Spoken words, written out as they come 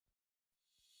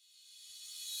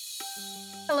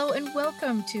Hello and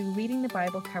welcome to Reading the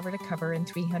Bible Cover to Cover in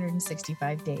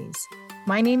 365 Days.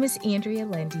 My name is Andrea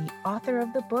Lendy, author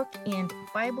of the book and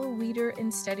Bible reader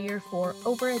and studier for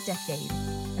over a decade,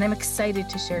 and I'm excited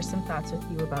to share some thoughts with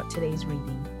you about today's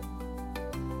reading.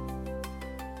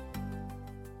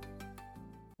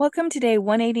 Welcome to day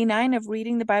 189 of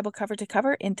Reading the Bible Cover to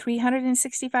Cover in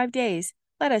 365 Days.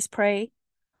 Let us pray.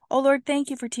 Oh Lord, thank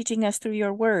you for teaching us through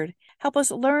your word. Help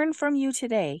us learn from you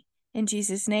today. In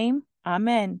Jesus' name,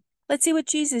 Amen. Let's see what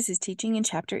Jesus is teaching in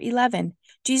chapter 11.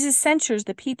 Jesus censures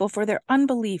the people for their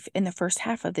unbelief in the first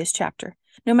half of this chapter.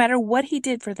 No matter what he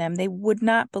did for them, they would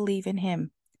not believe in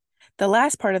him. The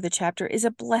last part of the chapter is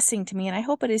a blessing to me, and I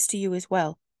hope it is to you as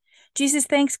well. Jesus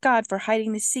thanks God for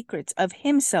hiding the secrets of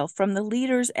himself from the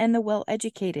leaders and the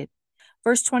well-educated.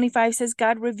 Verse 25 says,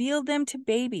 God revealed them to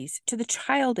babies, to the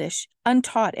childish,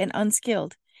 untaught, and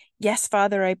unskilled. Yes,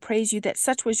 Father, I praise you that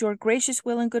such was your gracious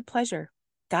will and good pleasure.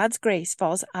 God's grace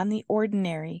falls on the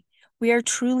ordinary. We are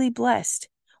truly blessed.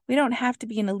 We don't have to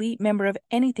be an elite member of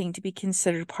anything to be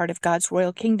considered part of God's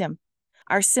royal kingdom.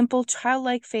 Our simple,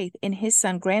 childlike faith in his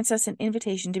Son grants us an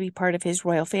invitation to be part of his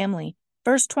royal family.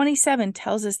 Verse 27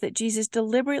 tells us that Jesus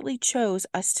deliberately chose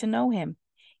us to know him.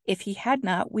 If he had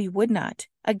not, we would not.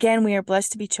 Again, we are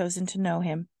blessed to be chosen to know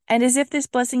him. And as if this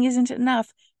blessing isn't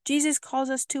enough, Jesus calls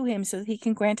us to him so that he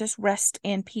can grant us rest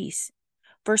and peace.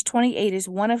 Verse 28 is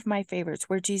one of my favorites,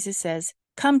 where Jesus says,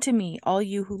 Come to me, all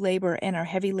you who labor and are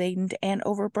heavy laden and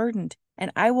overburdened,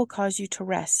 and I will cause you to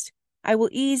rest. I will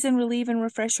ease and relieve and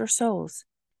refresh your souls.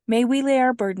 May we lay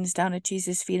our burdens down at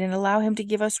Jesus' feet and allow him to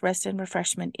give us rest and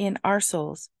refreshment in our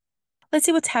souls. Let's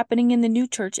see what's happening in the new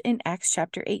church in Acts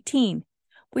chapter 18.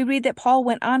 We read that Paul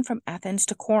went on from Athens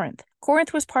to Corinth.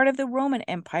 Corinth was part of the Roman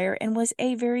Empire and was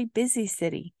a very busy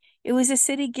city. It was a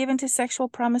city given to sexual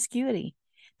promiscuity.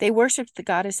 They worshipped the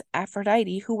goddess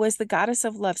Aphrodite, who was the goddess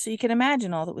of love, so you can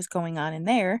imagine all that was going on in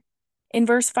there. In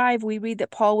verse 5, we read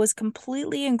that Paul was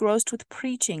completely engrossed with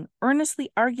preaching, earnestly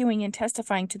arguing and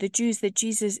testifying to the Jews that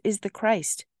Jesus is the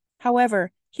Christ.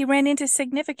 However, he ran into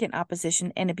significant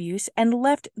opposition and abuse and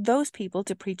left those people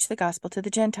to preach the gospel to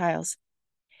the Gentiles.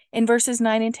 In verses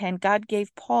 9 and 10, God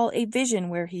gave Paul a vision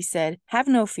where he said, Have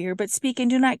no fear, but speak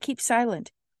and do not keep silent.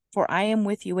 For I am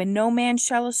with you, and no man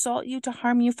shall assault you to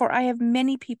harm you, for I have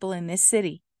many people in this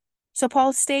city. So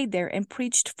Paul stayed there and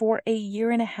preached for a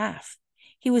year and a half.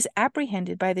 He was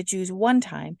apprehended by the Jews one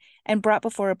time and brought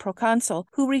before a proconsul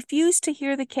who refused to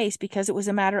hear the case because it was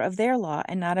a matter of their law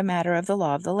and not a matter of the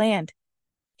law of the land.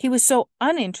 He was so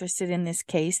uninterested in this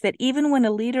case that even when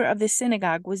a leader of the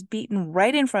synagogue was beaten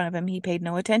right in front of him, he paid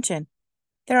no attention.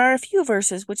 There are a few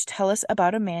verses which tell us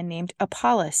about a man named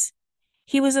Apollos.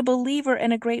 He was a believer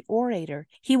and a great orator.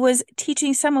 He was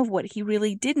teaching some of what he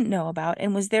really didn't know about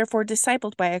and was therefore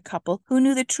discipled by a couple who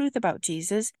knew the truth about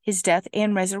Jesus, his death,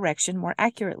 and resurrection more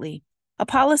accurately.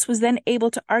 Apollos was then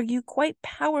able to argue quite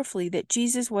powerfully that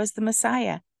Jesus was the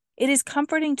Messiah. It is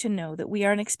comforting to know that we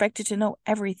aren't expected to know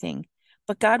everything,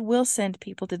 but God will send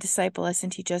people to disciple us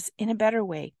and teach us in a better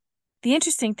way. The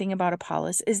interesting thing about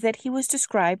Apollos is that he was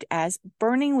described as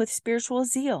burning with spiritual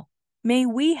zeal. May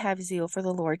we have zeal for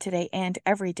the Lord today and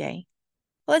every day.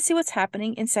 Let's see what's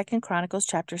happening in II Chronicles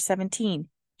chapter 17.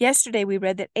 Yesterday we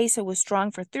read that Asa was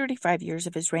strong for 35 years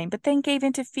of his reign, but then gave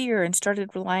in to fear and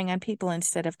started relying on people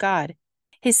instead of God.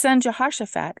 His son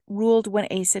Jehoshaphat ruled when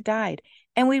Asa died,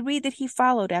 and we read that he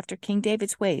followed after King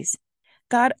David's ways.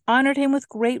 God honored him with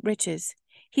great riches.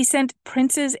 He sent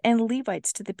princes and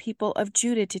Levites to the people of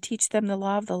Judah to teach them the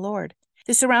law of the Lord.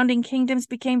 The surrounding kingdoms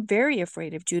became very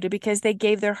afraid of Judah because they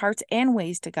gave their hearts and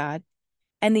ways to God,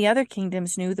 and the other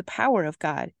kingdoms knew the power of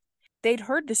God. They'd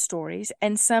heard the stories,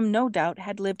 and some, no doubt,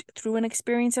 had lived through an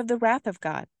experience of the wrath of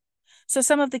God. So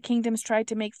some of the kingdoms tried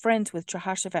to make friends with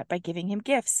Jehoshaphat by giving him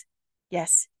gifts.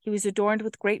 Yes, he was adorned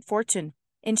with great fortune.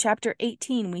 In chapter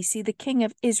 18, we see the king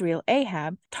of Israel,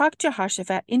 Ahab, talk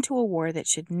Jehoshaphat into a war that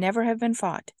should never have been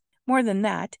fought. More than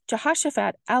that,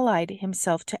 Jehoshaphat allied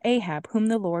himself to Ahab, whom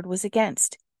the Lord was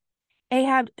against.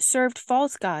 Ahab served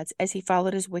false gods as he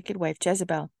followed his wicked wife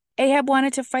Jezebel. Ahab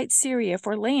wanted to fight Syria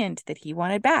for land that he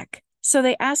wanted back. So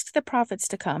they asked the prophets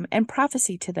to come and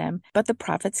prophesy to them, but the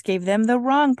prophets gave them the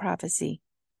wrong prophecy.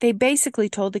 They basically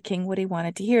told the king what he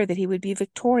wanted to hear, that he would be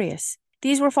victorious.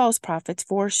 These were false prophets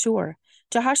for sure.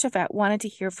 Jehoshaphat wanted to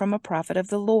hear from a prophet of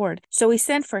the Lord, so he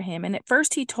sent for him, and at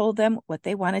first he told them what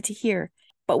they wanted to hear.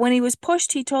 But when he was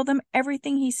pushed, he told them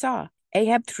everything he saw.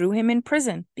 Ahab threw him in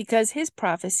prison because his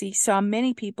prophecy saw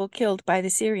many people killed by the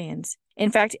Syrians.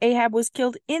 In fact, Ahab was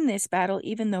killed in this battle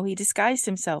even though he disguised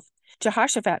himself.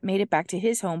 Jehoshaphat made it back to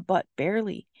his home, but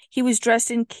barely. He was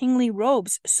dressed in kingly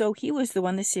robes, so he was the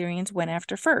one the Syrians went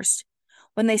after first.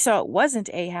 When they saw it wasn't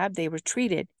Ahab, they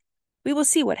retreated. We will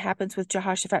see what happens with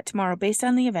Jehoshaphat tomorrow based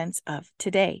on the events of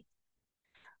today.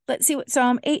 Let's see what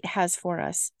Psalm 8 has for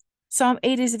us. Psalm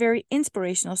 8 is a very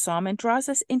inspirational psalm and draws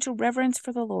us into reverence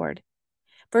for the Lord.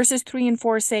 Verses 3 and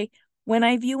 4 say, "When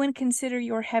I view and consider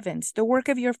your heavens, the work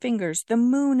of your fingers, the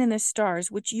moon and the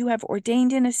stars, which you have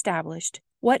ordained and established,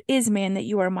 what is man that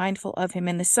you are mindful of him,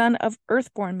 and the son of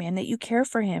earthborn man that you care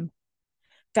for him?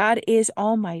 God is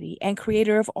almighty and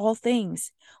creator of all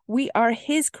things. We are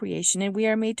his creation, and we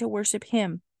are made to worship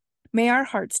him. May our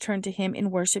hearts turn to him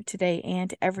in worship today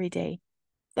and every day."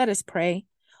 Let us pray.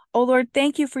 O Lord,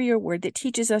 thank you for your word that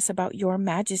teaches us about your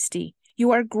majesty.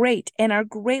 You are great and are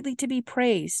greatly to be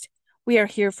praised. We are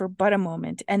here for but a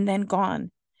moment and then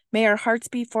gone. May our hearts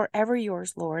be forever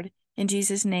yours, Lord. In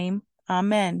Jesus' name,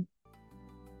 amen.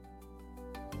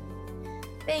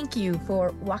 Thank you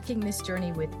for walking this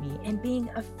journey with me and being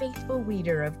a faithful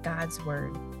reader of God's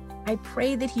Word. I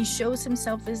pray that He shows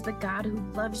Himself as the God who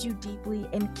loves you deeply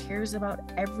and cares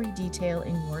about every detail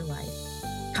in your life.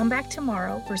 Come back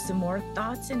tomorrow for some more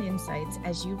thoughts and insights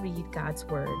as you read God's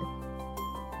Word.